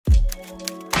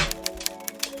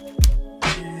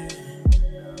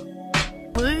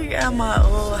Look at my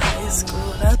old high school.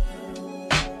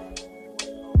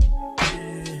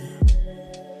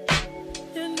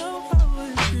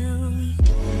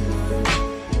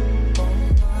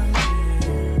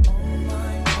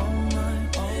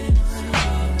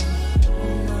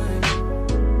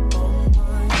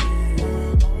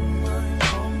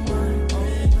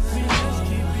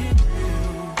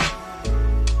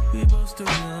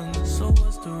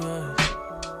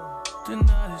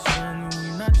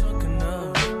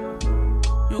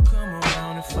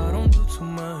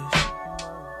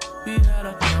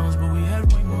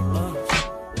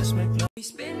 We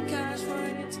spend cash for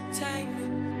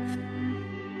entertainment.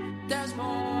 There's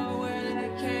more where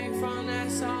that came from,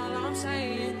 that's all I'm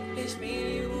saying. It's me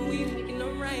and you, we making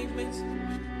arrangements.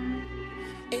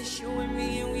 It's you and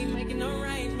me and we making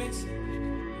arrangements.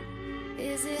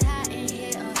 Is it hot in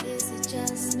here or is it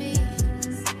just me?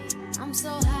 I'm so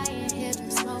high in here, been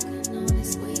smoking on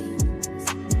this weed.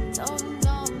 Told him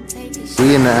go and take a shot.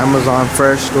 We in the Amazon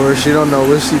Fresh store. She don't know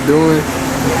what she doing.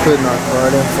 Putting our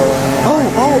card info in.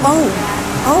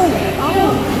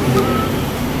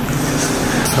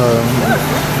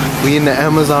 We in the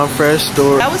Amazon Fresh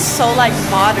store. That was so like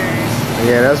modern.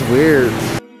 Yeah, that's weird.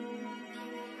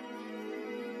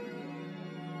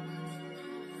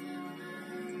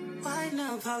 Right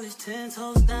now, polish 10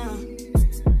 toes down.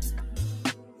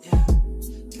 Yeah.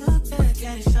 Look back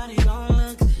at it, shawty, don't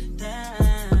look down.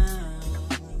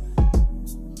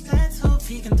 Tattoo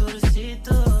peeking through the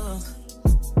see-through.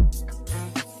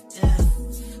 Yeah.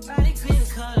 Body create a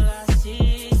color, I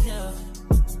see you.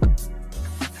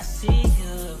 I see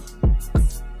you.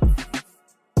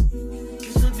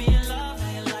 Used to be in love,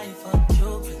 now your life up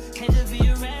Cupid. Can't just be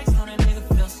your ex, on a nigga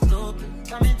feel stupid.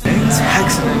 It's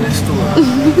hexing in this store.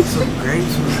 Some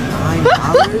grapes was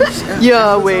 $9.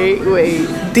 Yo,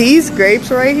 wait. These grapes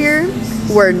right here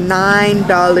were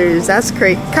 $9. That's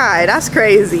crazy. Kai, that's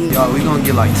crazy. Yo, we gonna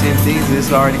get like 10 things. This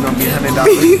is already gonna be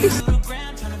 $100.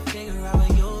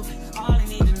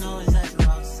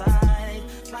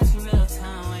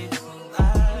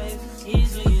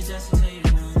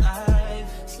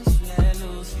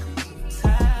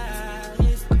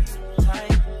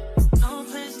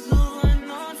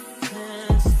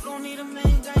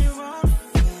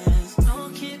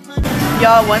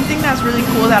 Y'all, one thing that's really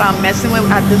cool that I'm messing with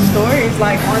at the store is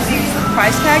like on these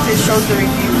price tags, it shows the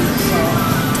reviews.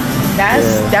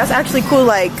 So that's actually cool.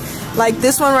 Like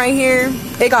this one right here,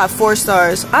 it got 4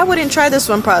 stars. I wouldn't try this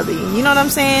one probably. You know what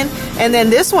I'm saying? And then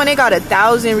this one, it got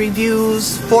 1,000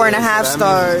 reviews, 4.5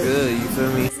 stars. Good, you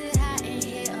feel me? Is it hot in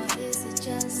here or is it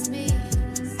just me?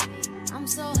 I'm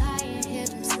so high in here,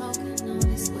 been smoking on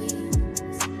this weed.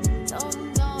 Told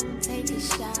him go and take a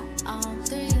shot on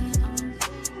 3.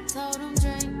 Told him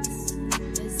drinks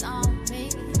is on me.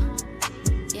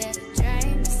 Yeah, the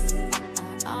drinks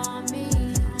are on me.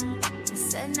 He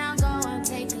said now go and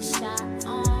take a shot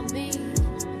on me.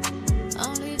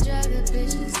 Only drug the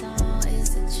bitches on is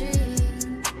the tree.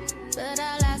 But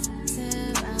I last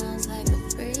 10 rounds like a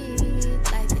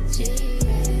freak, like a G.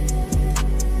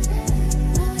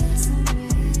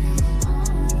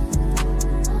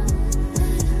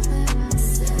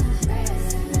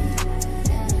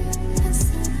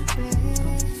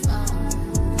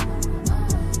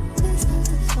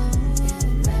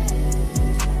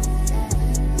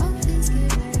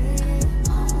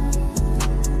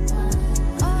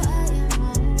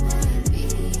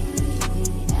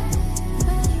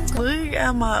 Look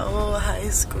at my old high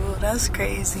school. That's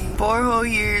crazy. 4 whole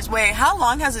years. Wait, how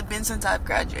long has it been since I've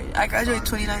graduated? I graduated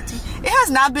 2019. It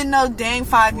has not been no dang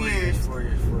 5 years.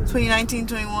 2019,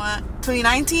 21,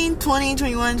 2019, 20,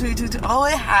 21, 22. Oh,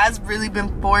 it has really been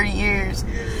 4 years.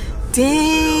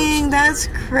 Dang, that's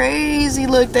crazy.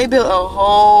 Look, they built a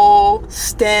whole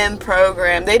STEM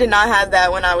program. They did not have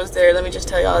that when I was there. Let me just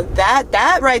tell y'all.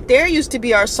 That right there used to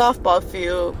be our softball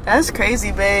field. That's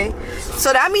crazy, babe.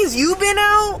 So that means you've been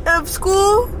out of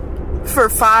school for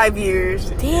 5 years.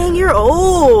 Dang, you're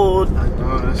old. I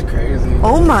know, that's crazy.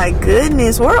 Oh my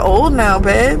goodness, we're old now,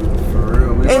 babe. For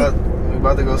real. We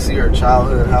about to go see her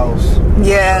childhood house.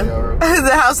 Yeah,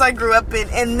 the house I grew up in.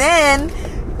 And then,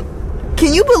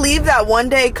 can you believe that one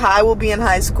day Kai will be in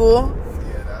high school?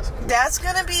 Yeah, that's cool. That's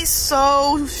gonna be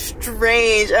so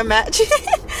strange. Imagine.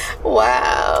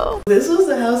 Wow. This was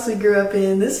the house we grew up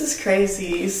in. This is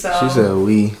crazy. So She said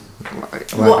we.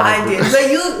 well, I did. But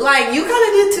you kind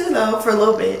of did too, though, for a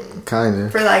little bit. Kinda.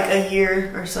 For like a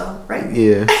year or so, right?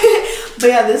 Yeah. But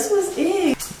yeah, this was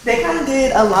it. They kind of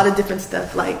did a lot of different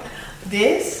stuff. Like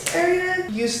this area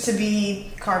used to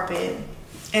be carpet.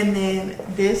 And then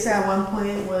this at one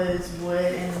point was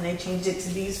wood, and then they changed it to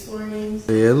these floorings.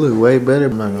 Yeah, it looked way better,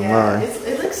 I'm not gonna lie.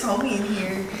 It looks this homie in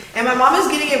here. And my mom is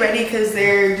getting it ready because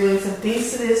they're doing some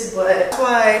things to this, but that's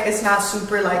why it's not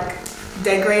super like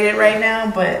decorated right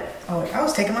now. But oh, I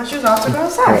was taking my shoes off to go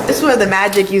outside. This is where the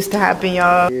magic used to happen,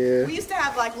 y'all. Yeah. We used to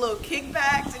have like little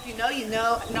kickbacks. If you know, you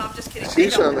know. No, I'm just kidding. They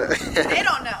don't know. They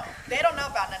don't know. They don't know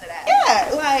about none of that.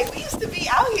 Yeah, like we used to be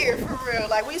out here for real.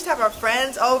 Like we used to have our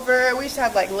friends over. We used to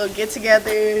have like little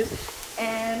get-togethers,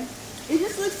 and it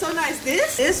just looks so nice.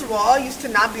 This wall used to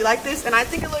not be like this, and I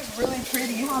think it looks really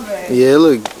pretty, huh, babe? Yeah,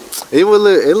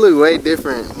 it look way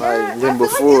different like than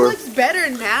before. Like it looks better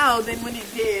now than when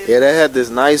it did. Yeah, they had this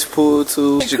nice pool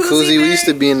too. Jacuzzi. We used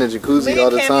to be in the jacuzzi all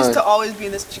the time. We used to always be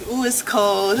in this. Ooh, it's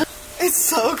cold. It's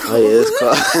so cold. Oh yeah,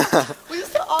 it's cold. We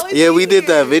used to always. Yeah, we did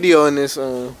that video in this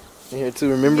here too.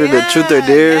 Remember the Truth or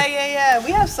Dare? Yeah.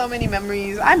 We have so many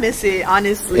memories. I miss it,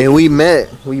 honestly. And we met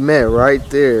right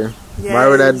there. Yes. Right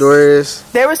where that door is.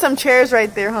 There were some chairs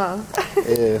right there, huh?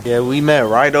 Yeah, we met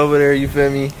right over there, you feel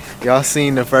me? Y'all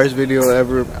seen the first video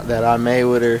ever that I made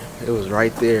with her. It was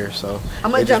right there, so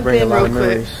I'm gonna jump in real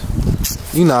quick.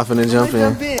 You not finna jump in.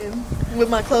 Jump in with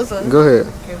my clothes on. Go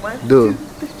ahead. Okay, one, do it.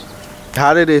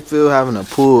 How did it feel having a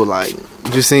pool, like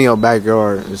just in your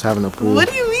backyard, just having a pool? What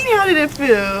do you mean, how did it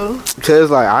feel? Cause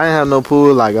like I didn't have no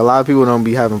pool. Like a lot of people don't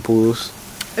be having pools.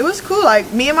 It was cool.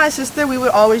 Like me and my sister, we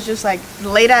would always just like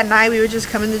late at night, we would just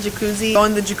come in the jacuzzi, go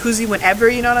in the jacuzzi whenever,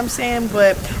 you know what I'm saying?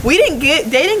 But they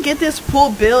didn't get this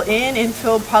pool built in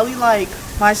until probably like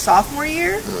my sophomore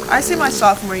year. I say my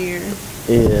sophomore year.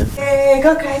 Yeah. Hey,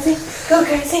 go crazy, go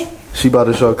crazy. She about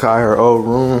to show Kai her old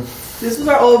room. This was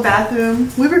our old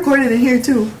bathroom. We recorded in here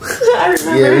too. I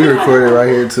remember. Yeah, we recorded right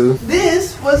here too.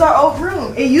 This was our old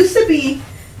room. It used to be,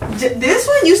 this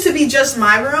one used to be just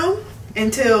my room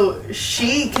until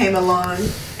she came along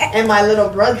and my little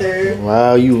brother.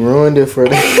 Wow, you ruined it for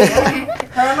them.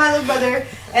 Her and my little brother.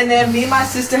 And then me and my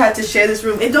sister had to share this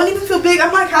room. It don't even feel big.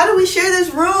 I'm like, how do we share this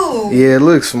room? Yeah, it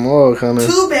looks small, kind of.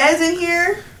 2 beds in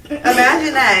here.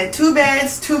 Imagine that. 2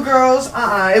 beds, 2 girls.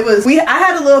 It was. I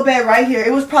had a little bed right here.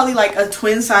 It was probably like a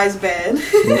twin size bed.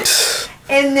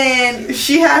 And then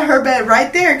she had her bed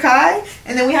right there, Kai.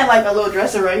 And then we had like a little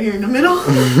dresser right here in the middle.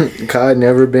 Kai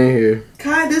never been here.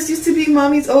 Kai, this used to be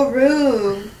mommy's old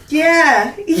room.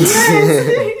 Yeah.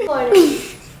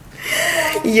 Yes.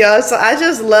 Yo, so I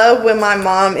just love when my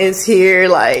mom is here,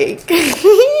 like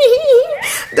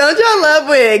don't y'all love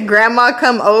when grandma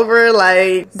come over?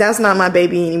 Like, that's not my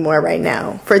baby anymore right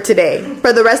now. For today.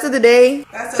 For the rest of the day,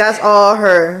 that's all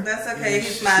her. That's okay,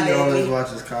 he's my baby. She always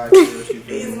watches Kai.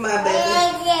 He's my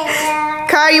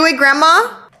baby. Kai, you with grandma?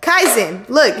 Kaizen,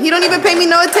 look, he don't even pay me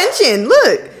no attention.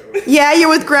 Look. Yeah, you're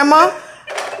with grandma?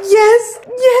 Yes.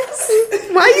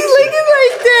 Why you looking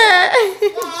like that?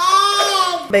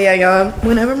 But yeah, y'all,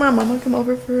 whenever my mama come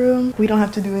over for real, we don't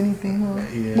have to do anything, huh?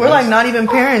 Yeah, we're like not even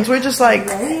parents. We're just like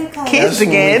kids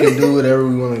again. We can do whatever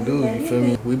we want to do, you feel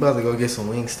me? We about to go get some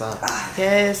Wingstop.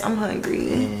 Yes, I'm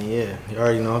hungry. And yeah, you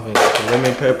already know I'm gonna get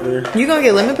lemon pepper. You gonna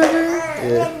get lemon pepper?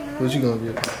 Yeah. What you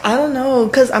gonna get? I don't know,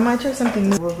 cause I might try something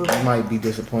new. You might be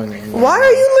disappointed. Why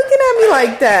are you looking at me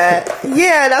like that?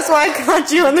 Yeah, that's why I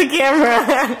caught you on the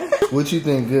camera. What you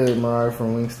think good, Mariah,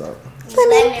 from Wingstop?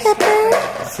 Lemon pepper.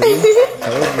 See?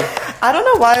 Told you. I don't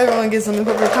know why everyone gets lemon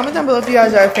pepper. Comment down below if you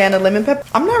guys are a fan of lemon pepper.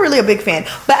 I'm not really a big fan,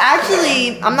 but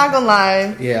actually, I'm not gonna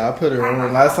lie. Yeah, I put her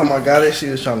on. Last time I got it, she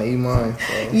was trying to eat mine.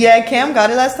 So. Yeah, Cam got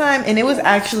it last time, and it was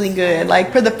actually good.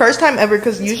 Like for the first time ever,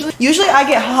 because usually I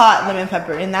get hot lemon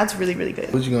pepper, and that's really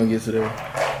good. What you gonna get today?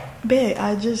 Babe,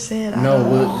 I just said. No,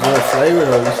 what flavor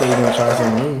though? You said you gonna try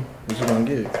something new. What you gonna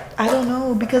get? I don't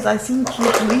know, because I seen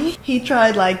Keith Lee. He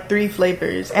tried like 3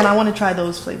 flavors, and I want to try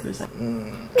those flavors. So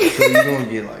you gonna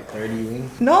get like 30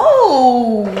 wings?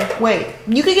 No, wait.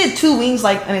 You could get 2 wings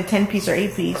like in a 10-piece or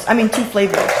 8-piece. I mean 2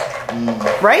 flavors,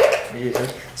 right? Yeah.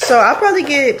 So I'll probably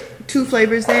get 2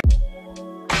 flavors then.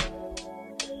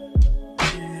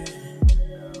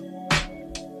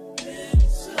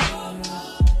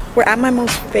 We're at my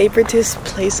most favoritist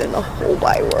place in the whole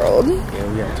wide world.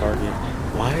 Yeah, we at Target.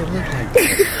 Why it look like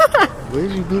that? What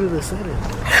did you do to the setting?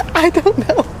 I don't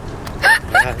know.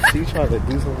 Yeah, she tried to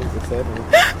do something with the setting.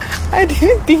 I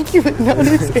didn't think you would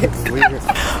notice it.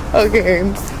 Okay,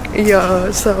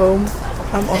 yeah, so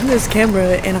I'm on this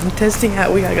camera and I'm testing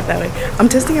out, we gotta go that way. I'm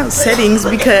testing out settings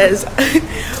because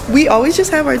we always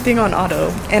just have our thing on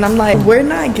auto. And I'm like, we're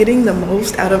not getting the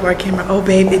most out of our camera. Oh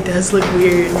babe, it does look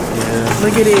weird. Yeah.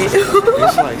 Look at it.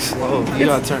 It's like slow. You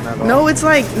gotta turn that off. No, it's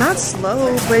like, not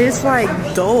slow, but it's like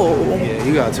dull. Yeah,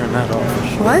 you gotta turn that off for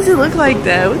sure. Why does it look like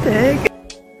that? What the heck?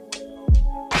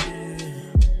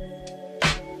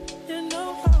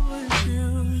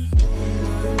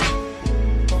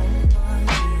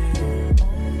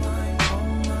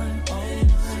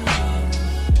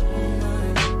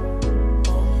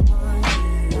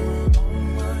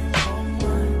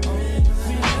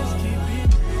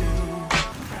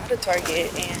 at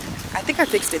Target, and I think I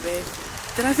fixed it, babe.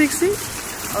 Did I fix it?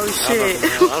 Oh shit.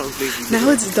 I don't think you did. Now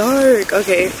it's dark.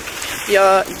 Okay,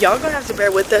 y'all gonna have to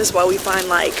bear with us while we find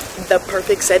like the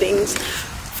perfect settings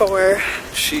for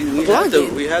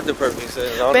vlogging. We had the perfect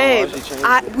settings. I don't Babe, know why she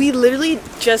changed it. we literally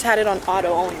just had it on auto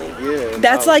only. Yeah.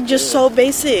 That's like just so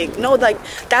basic. No, like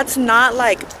that's not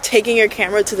like taking your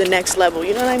camera to the next level.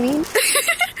 You know what I mean?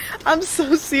 I'm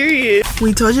so serious.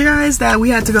 We told you guys that we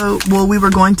had to go, well, we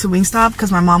were going to Wingstop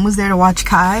because my mom was there to watch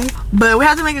Kai. But we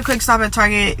had to make a quick stop at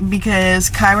Target because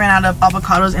Kai ran out of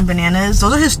avocados and bananas.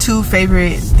 Those are his two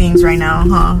favorite things right now,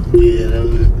 huh? Yeah,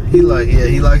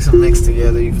 he likes them mixed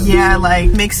together. Yeah, like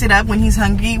mix it up when he's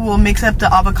hungry. We'll mix up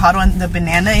the avocado and the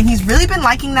banana, and he's really been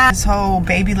liking that. This whole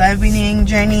baby led weaning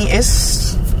journey,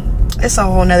 it's a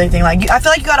whole nother thing. Like I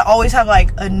feel like you gotta always have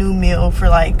like a new meal for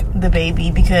like the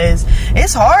baby, because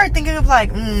it's hard thinking of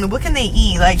like what can they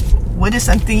eat, like what is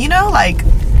something, you know, like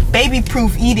baby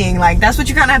proof eating. Like that's what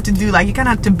you kind of have to do. Like you kind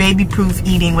of have to baby proof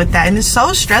eating with that, and it's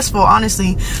so stressful,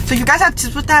 honestly. So if you guys have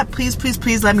tips with that,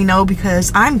 please let me know,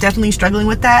 because I'm definitely struggling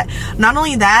with that. Not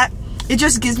only that, it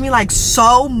just gives me like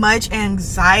so much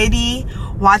anxiety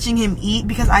watching him eat,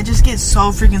 because I just get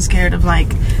so freaking scared of like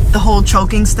the whole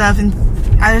choking stuff, and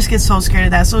I just get so scared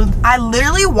of that. So I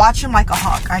literally watch him like a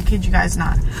hawk. I kid you guys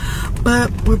not.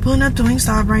 But we're pulling up to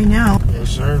Wingstop right now. Yes,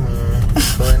 sir, man.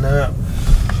 Pulling up.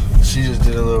 She just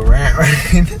did a little rant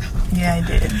right now. Yeah, I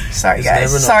did. Sorry,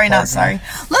 guys. Sorry, not sorry.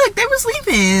 Look, they were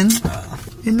sleeping.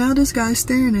 And now this guy's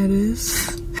staring at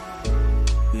us.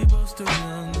 We both still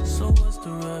young, so what's the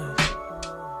rush?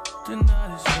 The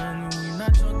night is young and we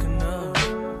not drunk enough.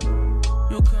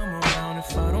 You'll come around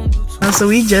if I don't do too much. So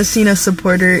we just seen a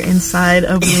supporter inside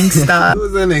of Wingstop. It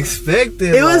was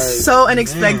unexpected. It was so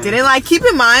unexpected. And like, keep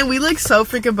in mind, we look so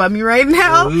freaking bummy right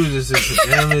now. Yeah, we was just in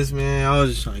pajamas, man. I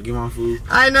was just trying to get my food.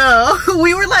 I know.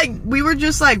 We were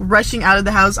just like rushing out of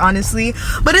the house, honestly.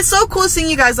 But it's so cool seeing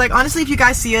you guys. Like, honestly, if you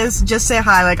guys see us, just say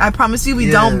hi. Like, I promise you,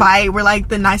 we don't bite. We're like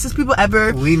the nicest people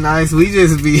ever. We nice. We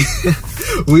just be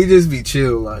we just be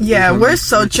chill. Like, yeah, we're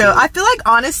so chill. I feel like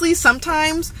honestly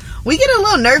sometimes we get a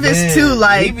little nervous too.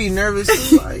 Like, we be nervous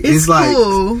too. Like, it's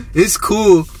cool. Like, it's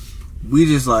cool. We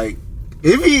just like,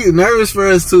 it be nervous for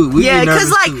us too. We yeah, because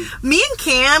like too. Me and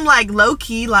Cam, like low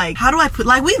key, like how do I put,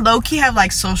 like we low key have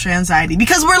like social anxiety,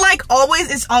 because we're like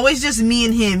it's always just me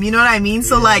and him, you know what I mean?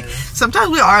 So like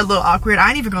sometimes we are a little awkward. I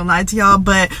ain't even gonna lie to y'all,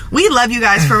 but we love you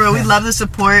guys for real. We love the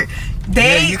support.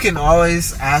 You can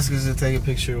always ask us to take a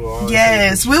picture.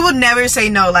 Yes, we will never say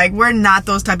no. Like, we're not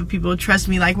those type of people, trust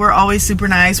me. Like, we're always super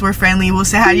nice, we're friendly, we'll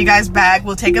say hi to you guys back,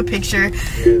 we'll take a picture.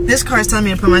 This car is telling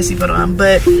me to put my seatbelt on,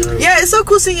 but yeah, it's so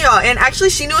cool seeing y'all. And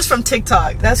actually she knew us from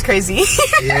TikTok. That's crazy.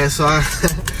 Yeah, so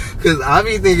because I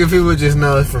be thinking people just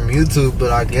know us from YouTube,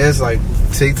 but I guess like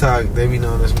TikTok, they be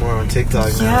knowing us more on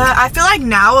TikTok now. Yeah, I feel like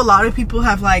now a lot of people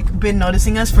have like been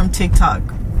noticing us from TikTok.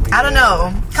 I don't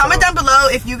know. Comment down below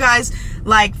if you guys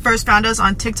like first found us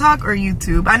on TikTok or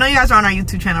YouTube. I know you guys are on our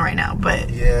YouTube channel right now, but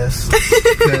yes,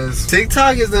 because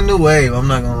TikTok is the new wave. I'm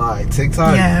not gonna lie.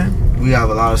 TikTok, we have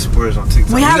a lot of supporters on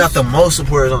TikTok. We got the most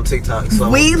supporters on TikTok. So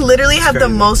we literally have the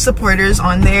most supporters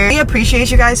on there. We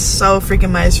appreciate you guys so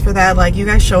freaking much for that. Like, you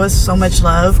guys show us so much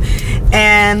love,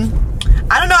 and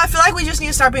I don't know. I feel like we just need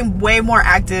to start being way more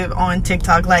active on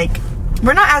TikTok. Like,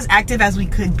 we're not as active as we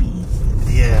could be.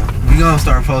 Yeah, we gonna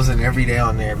start posting every day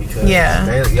on there, because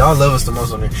y'all love us the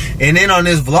most on there. And then on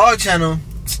this vlog channel,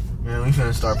 man, we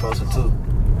finna start posting too.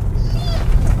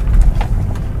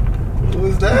 What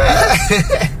was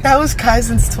that? That was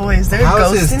Kaizen's toys. There's a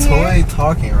ghost in here. How is his toy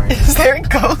talking right now? Is there a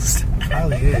ghost?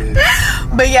 Probably is.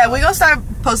 But yeah, we're gonna start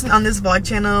posting on this vlog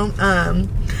channel.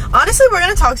 Honestly, we're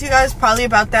gonna talk to you guys probably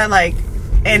about that like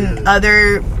in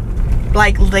other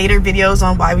like later videos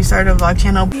on why we started a vlog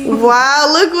channel. Wow,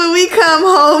 look what we come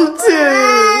home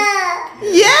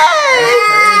to. Yes!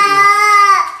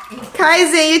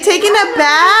 Kaizen, you taking a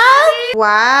bath?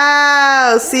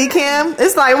 Wow, see Cam?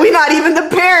 It's like we're not even the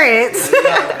parents.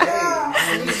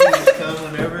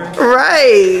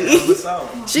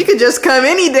 Right. She could just come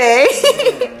any day.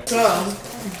 So,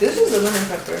 this is a lemon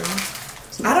pepper.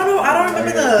 I don't know. I don't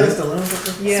remember This the lemon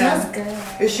pepper? Yeah. Smells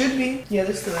good. It should be. Yeah,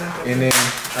 this is the lemon pepper. And then,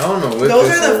 I don't know what those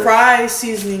are the fry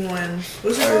seasoning ones.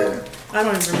 What's it called? I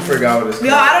don't even remember. I forgot what it's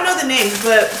called. Yo, I don't know the names,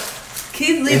 but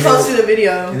Keith Lee posted a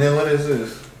video. And then what is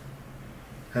this?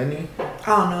 Honey? I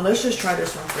don't know. Let's just try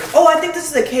this one first. Oh, I think this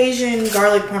is the Cajun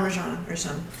garlic parmesan or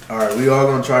something. Alright, we all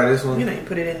gonna try this one? You know, you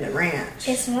put it in the ranch.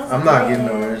 It smells I'm not getting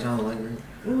no ranch. I don't like ranch.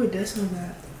 Ooh, it does smell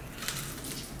bad.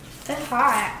 That's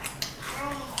hot.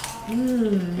 I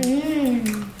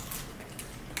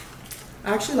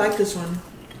I actually like this one.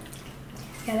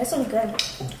 Yeah, this one's good.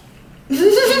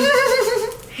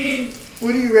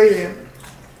 What do you rate it?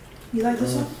 You like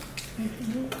this one?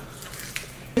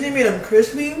 They made them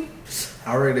crispy.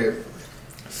 I rate it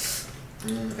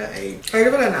an 8. I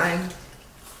give it a 9.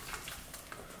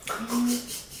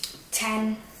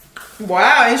 10.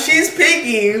 Wow, and she's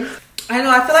picky. I know,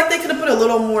 I feel like they could have put a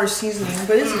little more seasoning,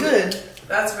 but it's good.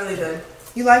 That's really good.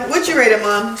 You like, what you rate it,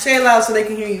 Mom? Say it loud so they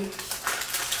can hear you.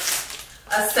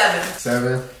 A 7.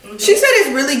 7. She said it's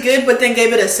really good, but then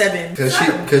gave it a 7.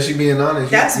 Cause she being honest.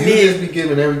 That's you big. just be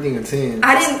giving everything a 10.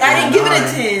 I didn't give it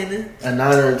a 10. A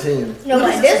 9 or a 10. No,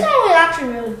 but this one was actually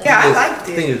really good. Yeah, I liked I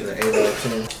think it. it's an 8 out of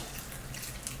 10.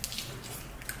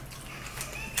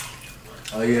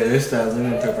 Oh yeah, this that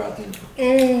lemon pepper, I think.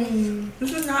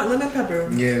 This is not lemon pepper.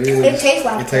 Yeah, it is. It tastes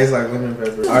like It tastes like lemon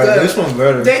pepper. Alright, good. this one's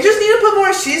better. They just need to put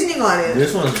more seasoning on it.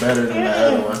 This one's better than the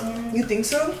other one. You think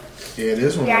so? Yeah,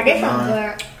 this one's Yeah, like this a one's 9.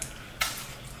 good.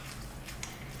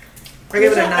 I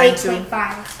give it a 9 too.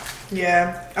 8.5.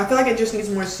 Yeah, I feel like it just needs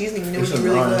more seasoning. And it It's was a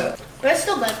really 9. good. But it's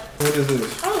still good. What is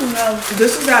this? I don't know.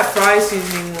 This is that fry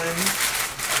seasoning one.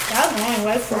 That was long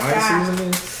way for Fried that.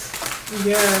 seasoning?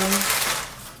 Yeah.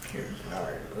 Here,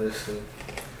 alright, let's see.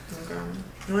 Okay.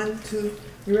 1, 2.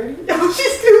 You ready? Oh,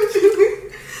 she's still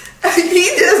chewing. He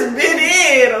just bit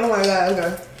in. Oh my god.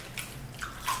 Okay.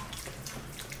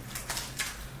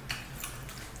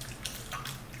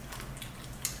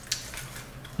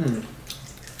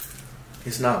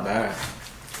 It's not bad.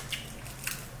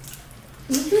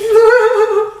 You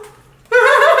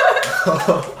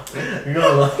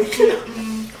don't like it?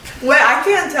 Wait, I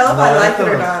can't tell if I like it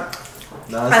or not.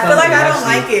 No, I feel like I don't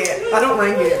like it. I don't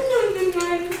like it.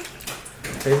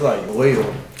 Tastes like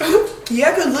oil.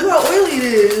 Yeah, cause look how oily it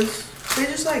is. They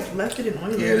just like left it in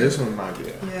oil. Yeah, this one might be.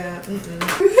 Yeah.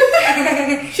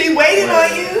 She waiting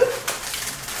on you.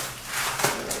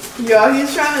 Yo,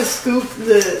 he's trying to scoop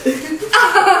the.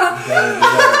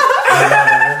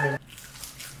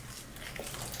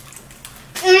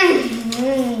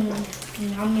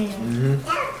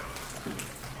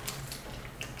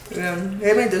 Yeah,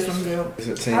 they made this one good. It's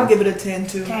a 10. I'll give it a 10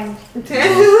 too. 10.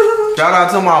 10. Shout out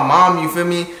to my mom, you feel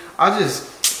me? It was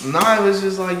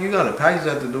just like, you got a package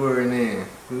at the door, and then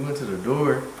we went to the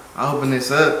door. I opened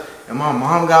this up, and my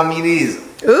mom got me these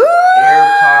Ooh.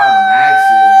 AirPod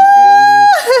Maxes, you feel me?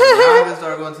 Now I can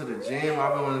start going to the gym.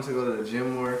 I've been wanting to go to the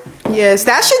gym more. Yes,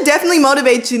 that should definitely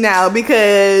motivate you now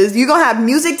because you're gonna have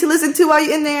music to listen to while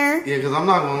you're in there. Yeah, because I'm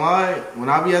not gonna lie, when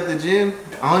I be at the gym,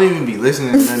 I don't even be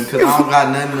listening to nothing because I don't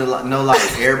got nothing to no like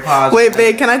AirPods. Wait,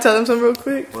 babe, can I tell them something real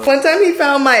quick? What? One time he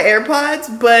found my AirPods,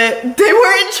 but they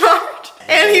weren't charged.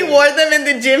 And he wore them in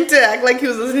the gym to act like he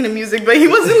was listening to music, but he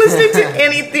wasn't listening to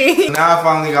anything. Now I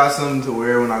finally got something to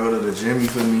wear when I go to the gym, you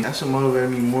feel me? That should motivate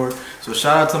me more. So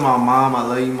shout out to my mom, I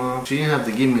love you, Mom. She didn't have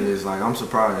to give me this, like, I'm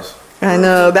surprised. I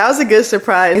know, that was a good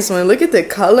surprise. This one, look at the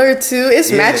color too. It's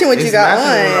Yeah, matching what you it's got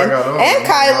matching what I on. got on. And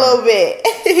Kai a little bit.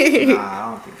 Nah, I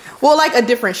don't think Well, like a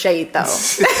different shade though.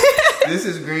 This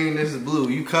is green, this is blue.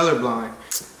 You colorblind. I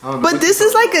don't know But what this you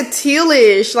is like a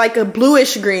tealish, like a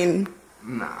bluish green.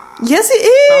 Nah. Yes, it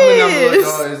Comment down below, is.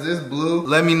 y'all, is this blue?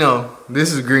 Let me know.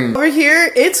 This is green. Over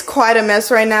here, it's quite a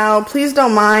mess right now. Please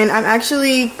don't mind. I'm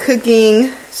actually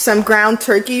cooking some ground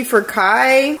turkey for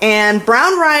Kai and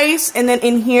brown rice. And then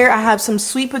in here, I have some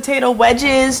sweet potato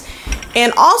wedges.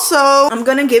 And also, I'm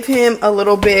gonna give him a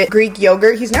little bit Greek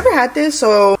yogurt. He's never had this,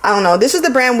 so I don't know. This is the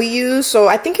brand we use, so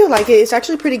I think he'll like it. It's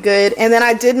actually pretty good. And then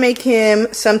I did make him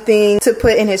something to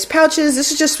put in his pouches.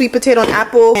 This is just sweet potato and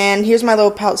apple. And here's my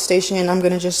little pouch station. I'm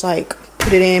gonna just like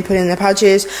put it in the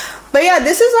pouches. But yeah,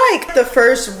 this is like the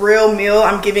first real meal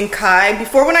I'm giving Kai.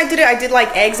 Before when I did it, I did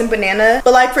like eggs and banana.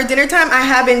 But like for dinner time, I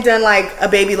haven't done like a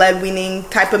baby-led weaning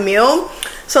type of meal.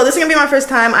 So this is gonna be my first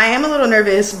time. I am a little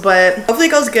nervous, but hopefully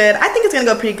it goes good. I think it's gonna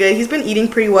go pretty good. He's been eating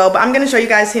pretty well, but I'm gonna show you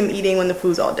guys him eating when the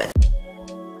food's all done.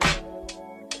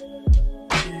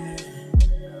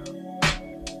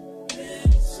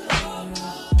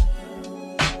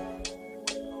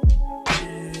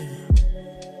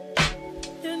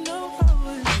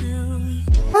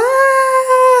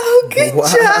 Good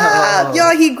job.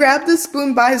 Y'all, he grabbed the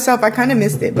spoon by himself. I kind of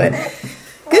missed it, but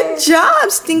good job,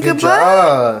 Stinker Good Butt.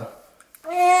 job.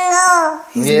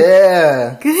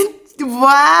 Yeah. Good.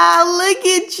 Wow, look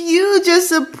at you,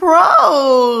 just a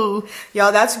pro.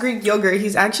 Y'all, that's Greek yogurt.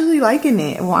 He's actually liking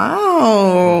it.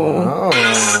 Wow.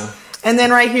 Oh. And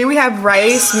then right here we have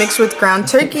rice mixed with ground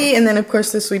turkey, and then of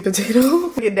course the sweet potato.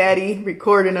 Look at Daddy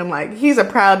recording him like he's a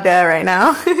proud dad right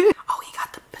now. Oh, he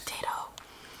got the potato.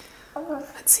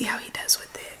 Let's see how he does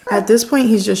with it. At this point,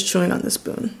 he's just chewing on the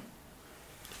spoon.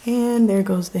 And there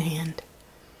goes the hand.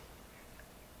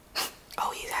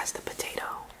 Oh, he has the potato.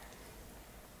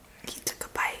 He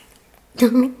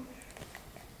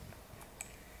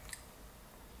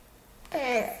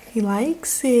He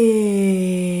likes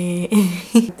it.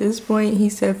 At this point, he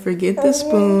said, forget the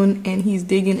spoon, and he's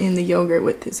digging in the yogurt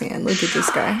with his hand. Look at this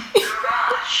guy.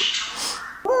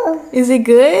 Is it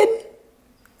good?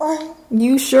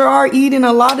 You sure are eating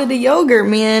a lot of the yogurt,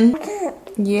 man.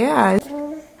 Yeah.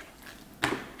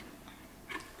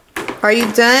 Are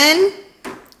you done?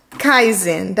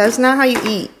 Kaizen, that's not how you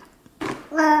eat.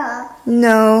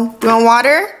 No. You want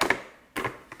water?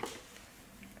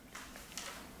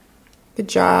 Good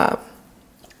job.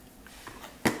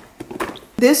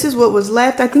 This is what was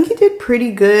left. I think he did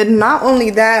pretty good. Not only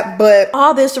that, but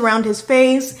all this around his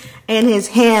face and his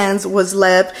hands was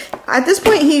left. At this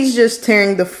point, he's just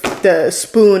tearing the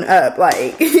spoon up.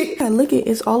 Like, look,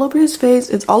 it's all over his face.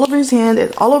 It's all over his hand.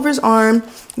 It's all over his arm.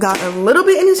 Got a little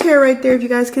bit in his hair right there, if you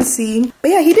guys can see.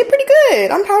 But yeah, he did pretty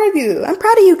good. I'm proud of you. I'm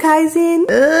proud of you, Kaizen.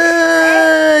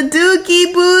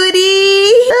 Dookie booty.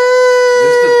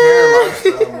 It's the parent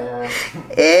lifestyle, man.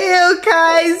 Ew,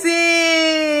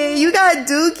 Kaizen. You got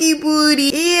dookie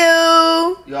booty.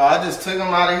 Ew. Yo, I just took him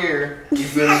out of here. You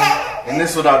feel me? And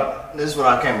this is what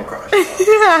I came across.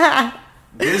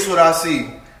 This is what I see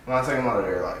when I take him out of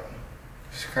there. Like,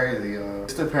 it's crazy, yo.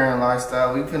 It's the parent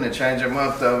lifestyle. We finna change him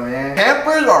up though, man.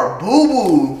 Pampers are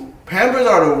boo-boo. Pampers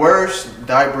are the worst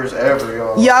diapers ever,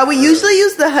 y'all. Yeah, we usually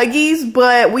use the Huggies,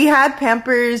 but we had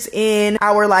Pampers in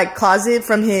our like closet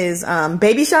from his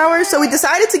baby shower, so we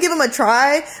decided to give him a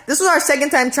try. This was our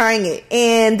second time trying it,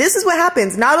 and this is what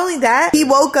happens. Not only that, he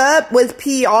woke up with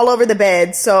pee all over the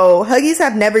bed. So Huggies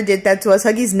have never did that to us.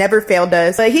 Huggies never failed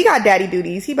us, but he got daddy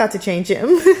duties. He about to change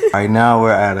him. Right now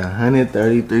we're at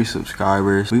 133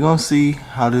 subscribers. We're gonna see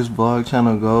how this vlog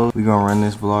channel goes. We're gonna run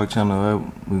this vlog channel up.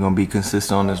 We're gonna be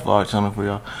consistent on this vlog channel for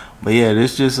y'all. But yeah,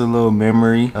 this is just a little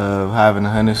memory of having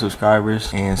 100 subscribers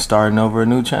and starting over a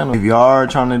new channel. If y'all are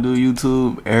trying to do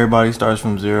YouTube, everybody starts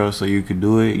from zero, so you could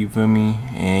do it, you feel me?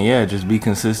 And yeah, just be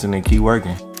consistent and keep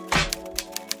working.